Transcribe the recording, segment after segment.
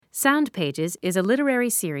Sound Pages is a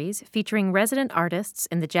literary series featuring resident artists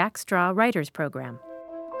in the Jack Straw Writers Program.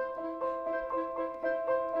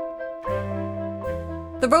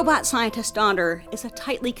 The robot scientist's daughter is a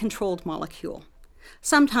tightly controlled molecule.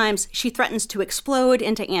 Sometimes she threatens to explode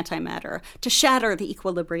into antimatter, to shatter the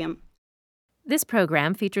equilibrium. This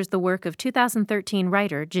program features the work of 2013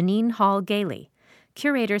 writer Jeannine Hall Gailey.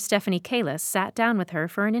 Curator Stephanie Kalis sat down with her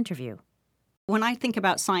for an interview. When I think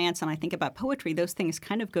about science and I think about poetry, those things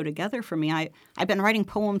kind of go together for me. I've been writing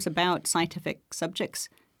poems about scientific subjects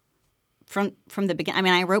from the beginning. I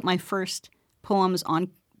mean, I wrote my first poems on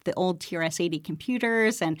the old TRS-80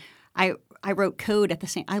 computers, and I wrote code at the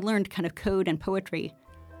same. I learned kind of code and poetry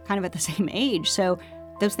kind of at the same age. So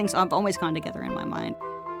those things have always gone together in my mind.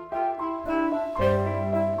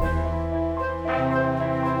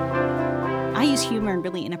 I use humor in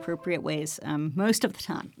really inappropriate ways most of the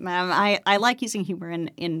time. I like using humor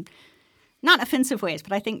in not offensive ways,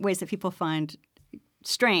 but I think ways that people find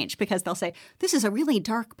strange, because they'll say, this is a really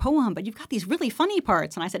dark poem, but you've got these really funny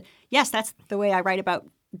parts. And I said, yes, that's the way I write about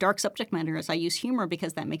dark subject matter, is I use humor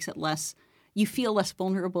because that makes it you feel less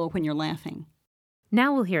vulnerable when you're laughing.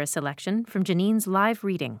 Now we'll hear a selection from Jeannine's live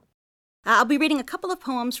reading. I'll be reading a couple of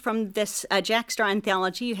poems from this Jack Straw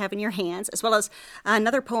anthology you have in your hands, as well as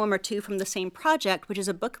another poem or two from the same project, which is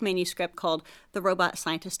a book manuscript called The Robot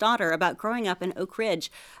Scientist's Daughter, about growing up in Oak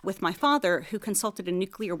Ridge with my father, who consulted a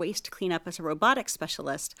nuclear waste cleanup as a robotics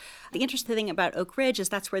specialist. The interesting thing about Oak Ridge is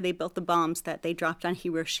that's where they built the bombs that they dropped on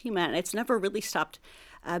Hiroshima, and it's never really stopped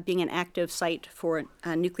being an active site for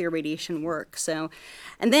nuclear radiation work.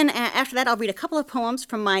 And then after that, I'll read a couple of poems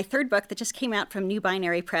from my third book that just came out from New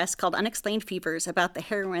Binary Press called Unexplained Fevers, about the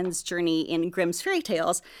heroine's journey in Grimm's fairy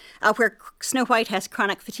tales, where Snow White has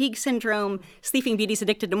chronic fatigue syndrome, Sleeping Beauty's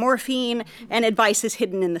addicted to morphine, and advice is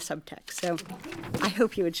hidden in the subtext. So I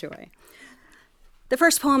hope you enjoy. The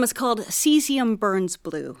first poem is called Cesium Burns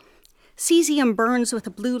Blue. Cesium burns with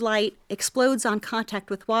a blue light, explodes on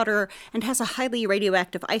contact with water, and has a highly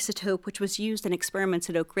radioactive isotope which was used in experiments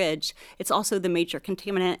at Oak Ridge. It's also the major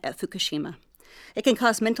contaminant at Fukushima. It can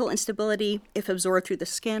cause mental instability if absorbed through the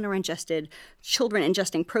skin or ingested. Children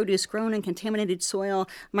ingesting produce grown in contaminated soil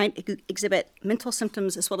might exhibit mental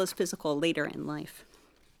symptoms as well as physical later in life.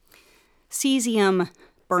 Cesium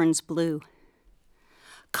burns blue.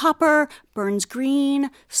 Copper burns green,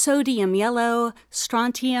 sodium yellow,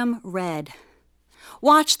 strontium red.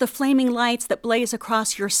 Watch the flaming lights that blaze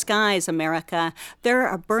across your skies, America. There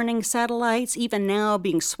are burning satellites even now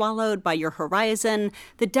being swallowed by your horizon,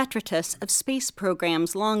 the detritus of space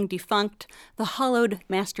programs long defunct, the hollowed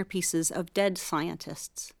masterpieces of dead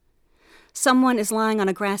scientists. Someone is lying on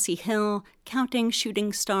a grassy hill, counting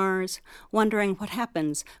shooting stars, wondering what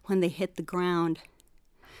happens when they hit the ground.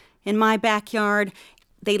 In my backyard,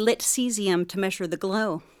 they lit cesium to measure the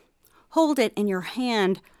glow. Hold it in your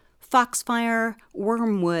hand, foxfire,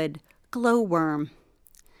 wormwood, glowworm.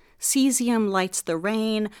 Cesium lights the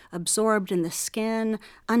rain, absorbed in the skin,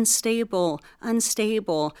 unstable,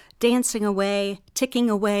 dancing away, ticking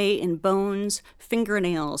away in bones,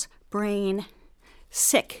 fingernails, brain.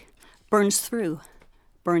 Sick, burns through,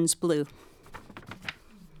 burns blue.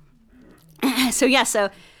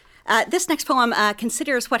 This next poem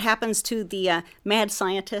considers what happens to the mad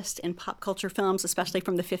scientist in pop culture films, especially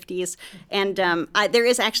from the 50s. And there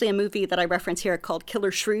is actually a movie that I reference here called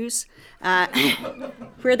Killer Shrews,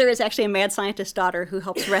 where there is actually a mad scientist's daughter who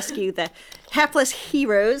helps rescue the hapless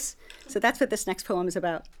heroes. So that's what this next poem is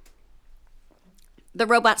about. The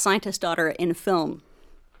robot scientist's daughter in film.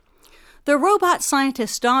 The robot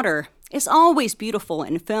scientist's daughter is always beautiful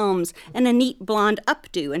in films in a neat blonde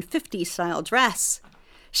updo and 50s-style dress.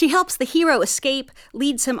 She helps the hero escape,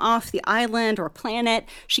 leads him off the island or planet.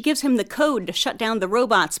 She gives him the code to shut down the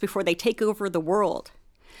robots before they take over the world.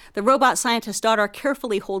 The robot scientist's daughter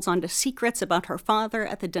carefully holds on to secrets about her father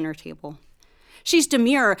at the dinner table. She's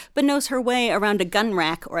demure, but knows her way around a gun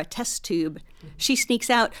rack or a test tube. She sneaks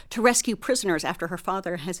out to rescue prisoners after her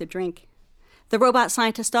father has a drink. The robot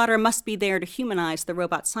scientist's daughter must be there to humanize the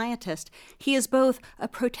robot scientist. He is both a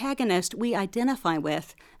protagonist we identify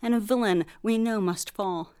with and a villain we know must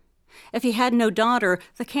fall. If he had no daughter,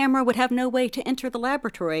 the camera would have no way to enter the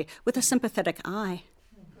laboratory with a sympathetic eye.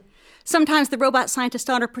 Sometimes the robot scientist's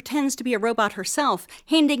daughter pretends to be a robot herself,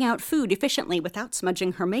 handing out food efficiently without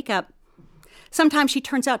smudging her makeup. Sometimes she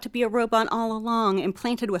turns out to be a robot all along,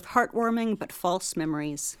 implanted with heartwarming but false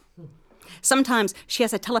memories. Sometimes she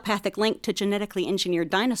has a telepathic link to genetically engineered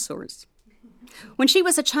dinosaurs. When she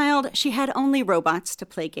was a child, she had only robots to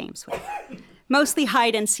play games with, mostly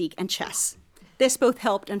hide and seek and chess. This both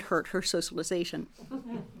helped and hurt her socialization.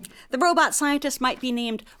 The robot scientist might be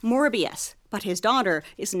named Morbius, but his daughter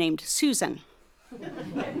is named Susan.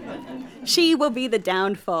 She will be the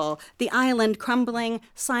downfall, the island crumbling,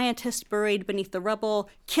 scientist buried beneath the rubble,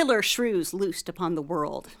 killer shrews loosed upon the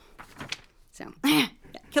world. So,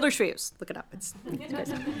 killer shrews, look it up. It's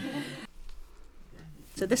good.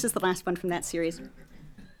 So this is the last one from that series.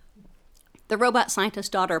 The robot scientist's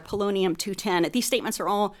daughter, polonium-210. These statements are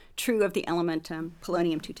all true of the element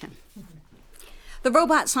polonium-210. The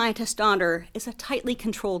robot scientist's daughter is a tightly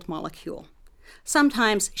controlled molecule.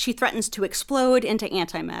 Sometimes she threatens to explode into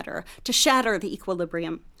antimatter, to shatter the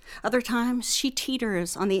equilibrium. Other times she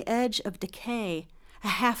teeters on the edge of decay, a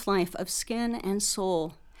half-life of skin and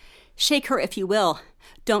soul. Shake her if you will.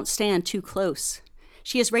 Don't stand too close.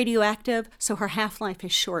 She is radioactive, so her half-life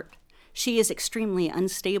is short. She is extremely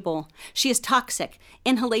unstable. She is toxic.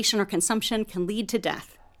 Inhalation or consumption can lead to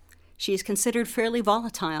death. She is considered fairly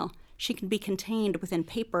volatile. She can be contained within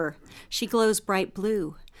paper. She glows bright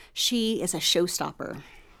blue. She is a showstopper.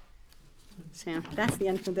 So that's the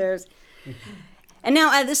end of theirs. And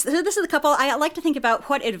now this is the couple. I like to think about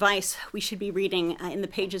what advice we should be reading in the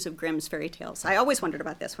pages of Grimm's fairy tales. I always wondered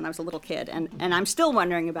about this when I was a little kid, and I'm still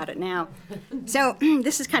wondering about it now. So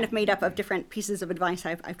this is kind of made up of different pieces of advice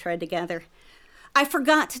I've tried to gather. I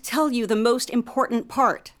forgot to tell you the most important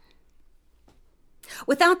part.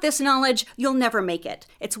 Without this knowledge, you'll never make it.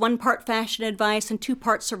 It's 1 part fashion advice and 2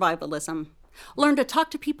 parts survivalism. Learn to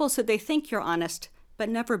talk to people so they think you're honest, but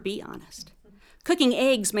never be honest. Cooking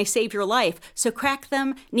eggs may save your life, so crack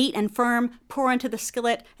them, neat and firm, pour into the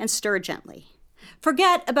skillet, and stir gently.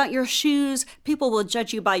 Forget about your shoes. People will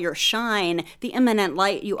judge you by your shine, the imminent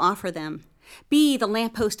light you offer them. Be the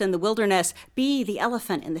lamppost in the wilderness. Be the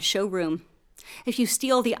elephant in the showroom. If you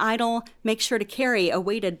steal the idol, make sure to carry a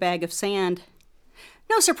weighted bag of sand.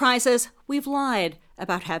 No surprises. We've lied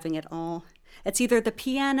about having it all. It's either the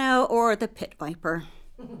piano or the pit viper.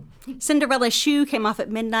 Cinderella's shoe came off at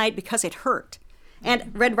midnight because it hurt.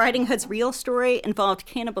 And Red Riding Hood's real story involved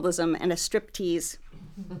cannibalism and a striptease.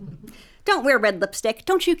 Don't wear red lipstick.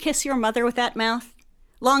 Don't you kiss your mother with that mouth.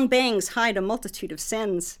 Long bangs hide a multitude of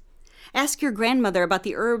sins. Ask your grandmother about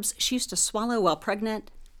the herbs she used to swallow while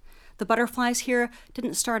pregnant. The butterflies here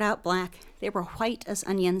didn't start out black. They were white as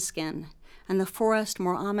onion skin, and the forest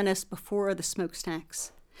more ominous before the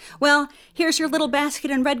smokestacks. Well, here's your little basket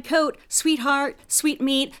and red coat. Sweetheart, sweet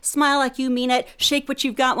meat, smile like you mean it, shake what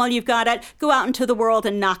you've got while you've got it, go out into the world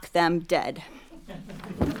and knock them dead.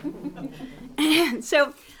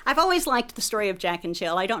 So I've always liked the story of Jack and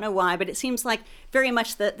Jill. I don't know why, but it seems like very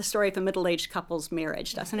much the story of a middle-aged couple's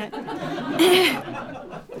marriage, doesn't it?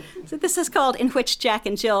 So this is called In Which Jack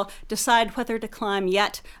and Jill Decide Whether to Climb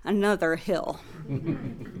Yet Another Hill.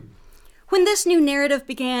 When this new narrative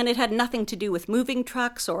began, it had nothing to do with moving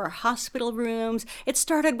trucks or hospital rooms. It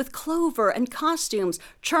started with clover and costumes,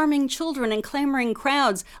 charming children and clamoring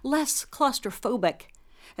crowds, less claustrophobic.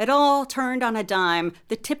 It all turned on a dime,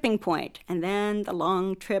 the tipping point, and then the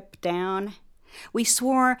long trip down. We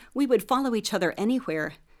swore we would follow each other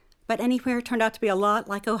anywhere, but anywhere turned out to be a lot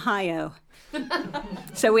like Ohio.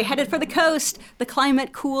 So we headed for the coast, the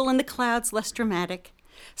climate cool and the clouds less dramatic.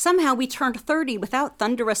 Somehow we turned 30 without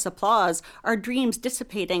thunderous applause, our dreams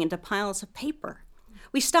dissipating into piles of paper.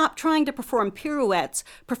 We stopped trying to perform pirouettes,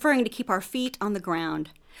 preferring to keep our feet on the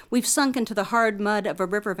ground. We've sunk into the hard mud of a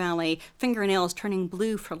river valley, fingernails turning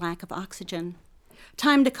blue for lack of oxygen.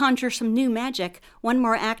 Time to conjure some new magic, one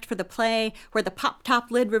more act for the play, where the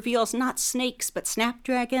pop-top lid reveals not snakes but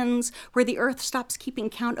snapdragons, where the earth stops keeping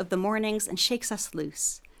count of the mornings and shakes us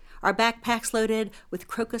loose. Our backpacks loaded with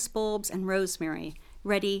crocus bulbs and rosemary,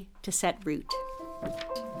 ready to set root.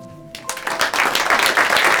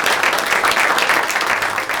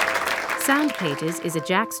 Sound Pages is a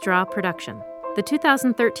Jack Straw production. The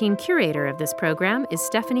 2013 curator of this program is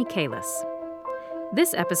Stephanie Kalis.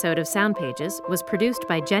 This episode of Sound Pages was produced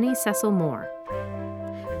by Jenny Cecil Moore.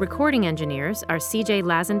 Recording engineers are CJ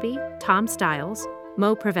Lazenby, Tom Stiles,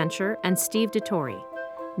 Mo Preventure, and Steve DeTore.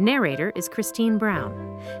 Narrator is Christine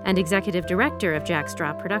Brown, and executive director of Jack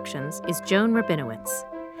Straw Productions is Joan Rabinowitz.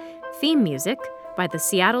 Theme music by the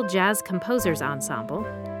Seattle Jazz Composers Ensemble,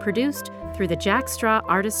 produced through the Jack Straw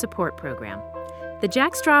Artist Support Program. The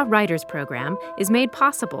Jack Straw Writers Program is made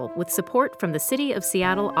possible with support from the City of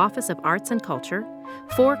Seattle Office of Arts and Culture,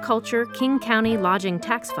 For Culture King County Lodging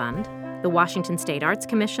Tax Fund, the Washington State Arts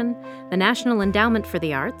Commission, the National Endowment for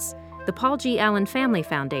the Arts, the Paul G. Allen Family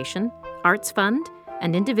Foundation, Arts Fund,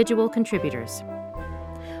 and individual contributors.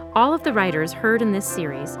 All of the writers heard in this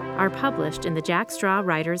series are published in the Jack Straw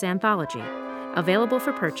Writers Anthology, available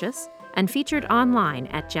for purchase and featured online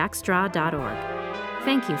at jackstraw.org.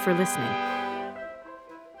 Thank you for listening.